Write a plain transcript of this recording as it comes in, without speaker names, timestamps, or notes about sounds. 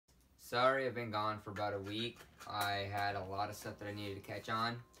Sorry, I've been gone for about a week. I had a lot of stuff that I needed to catch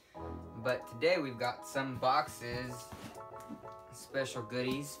on. But today we've got some boxes, special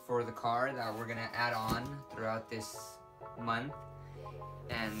goodies for the car that we're gonna add on throughout this month.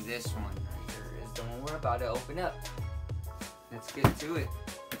 And this one right here is the one we're about to open up. Let's get to it.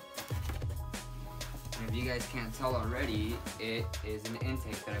 And if you guys can't tell already, it is an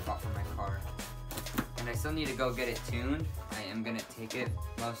intake that I bought for my car. And I still need to go get it tuned. I am gonna take it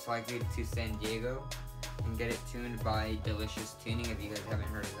most likely to San Diego and get it tuned by Delicious Tuning if you guys haven't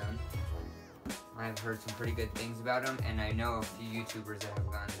heard of them. I've heard some pretty good things about them, and I know a few YouTubers that have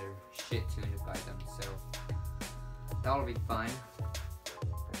gotten their shit tuned by them, so that'll be fun. I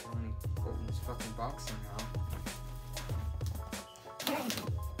can only open this fucking box somehow.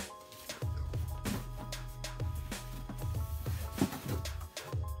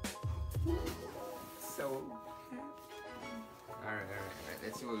 So, alright,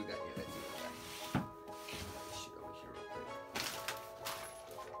 let's see what we got here, let's see what we got. Shit over here real quick.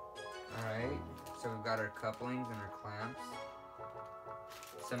 Alright, so we've got our couplings and our clamps,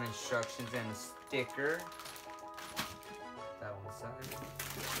 some instructions and a sticker. That one side.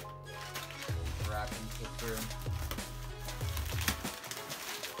 Wrapping paper.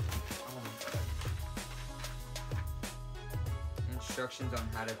 Oh my god. Instructions on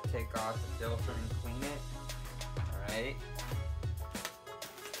how to take off the filter and clean it. Alright.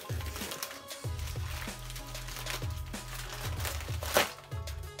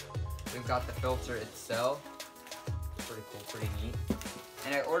 We've got the filter itself. Pretty cool, pretty neat.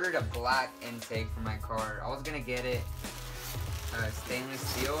 And I ordered a black intake for my car. I was gonna get it stainless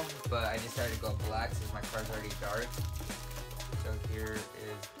steel, but I decided to go black since my car's already dark. So here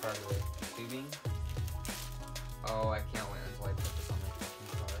is part of the tubing. Oh, I can't wait until I put this on my fucking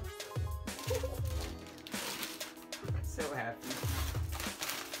car. I'm so happy.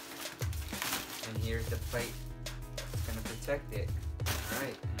 And here's the plate that's gonna protect it.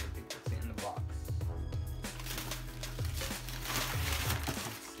 Alright, and I think that's it in the box.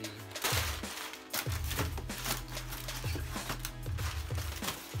 Let's see.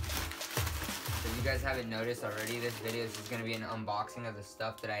 So you guys haven't noticed already, this video is just gonna be an unboxing of the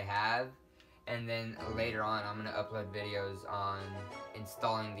stuff that I have. And then later on, I'm gonna upload videos on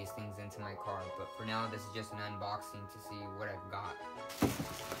installing these things into my car. But for now, this is just an unboxing to see what I've got.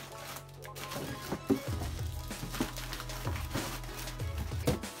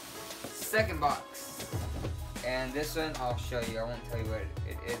 Second box. And this one, I'll show you. I won't tell you what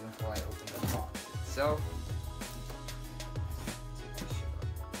it is until I open the box itself.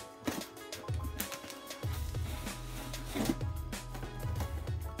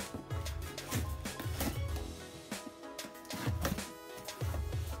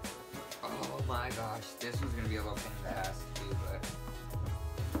 Oh my gosh, this was gonna be a little pain in the ass to do, but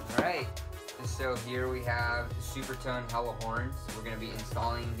alright. So here we have Supertone hollow horns. We're gonna be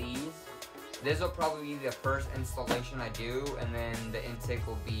installing these. This will probably be the first installation I do, and then the intake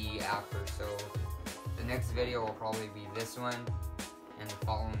will be after. So the next video will probably be this one, and the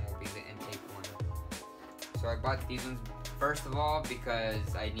following will be the intake one. So I bought these ones first of all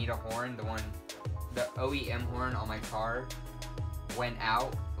because I need a horn. The OEM horn on my car went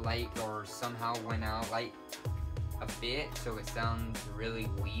out light, or somehow went out light a bit, so it sounds really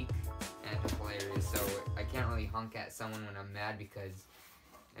weak and hilarious. So I can't really honk at someone when I'm mad because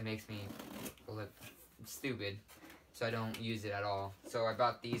it makes me look stupid, so I don't use it at all. So I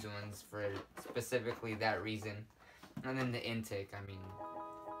bought these ones for specifically that reason. And then the intake, I mean,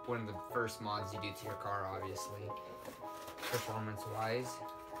 one of the first mods you do to your car, obviously, performance wise.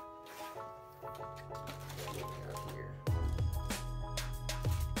 What do we have here?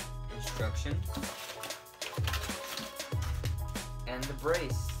 Instructions and the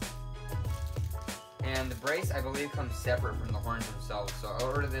brace. And the brace, I believe, comes separate from the horns themselves. So I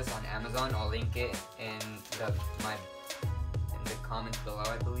ordered this on Amazon. I'll link it in the comments below,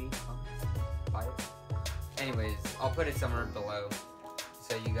 I believe. Buy it. Anyways, I'll put it somewhere below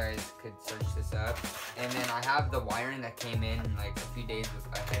so you guys could search this up. And then I have the wiring that came in like a few days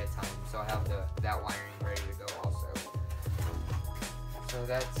ahead of time. So I have that wiring ready to go also. So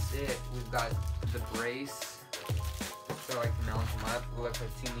that's it. We've got the brace, so I can mount them up. It looks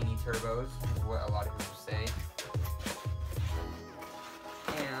like 2 mini turbos, is what a lot of people say.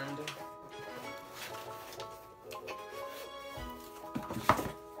 And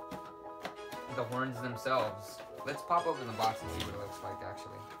the horns themselves. Let's pop open the box and see what it looks like,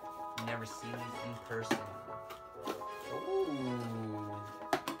 actually. I've never seen these in person. Ooh.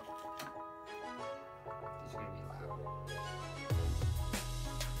 These are gonna be loud.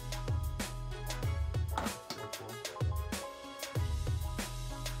 Very cool.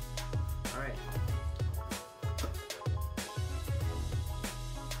 Alright.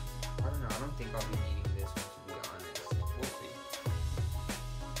 I don't know, I don't think I'll be needing this one, to be honest. We'll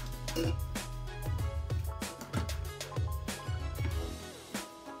see.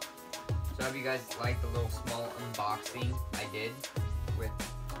 So I hope you guys liked the little small unboxing I did with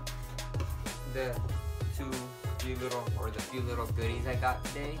the few little goodies I got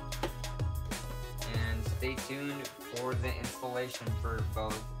today. And stay tuned for the installation for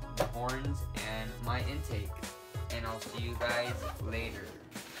both the horns and my intake. And I'll see you guys later.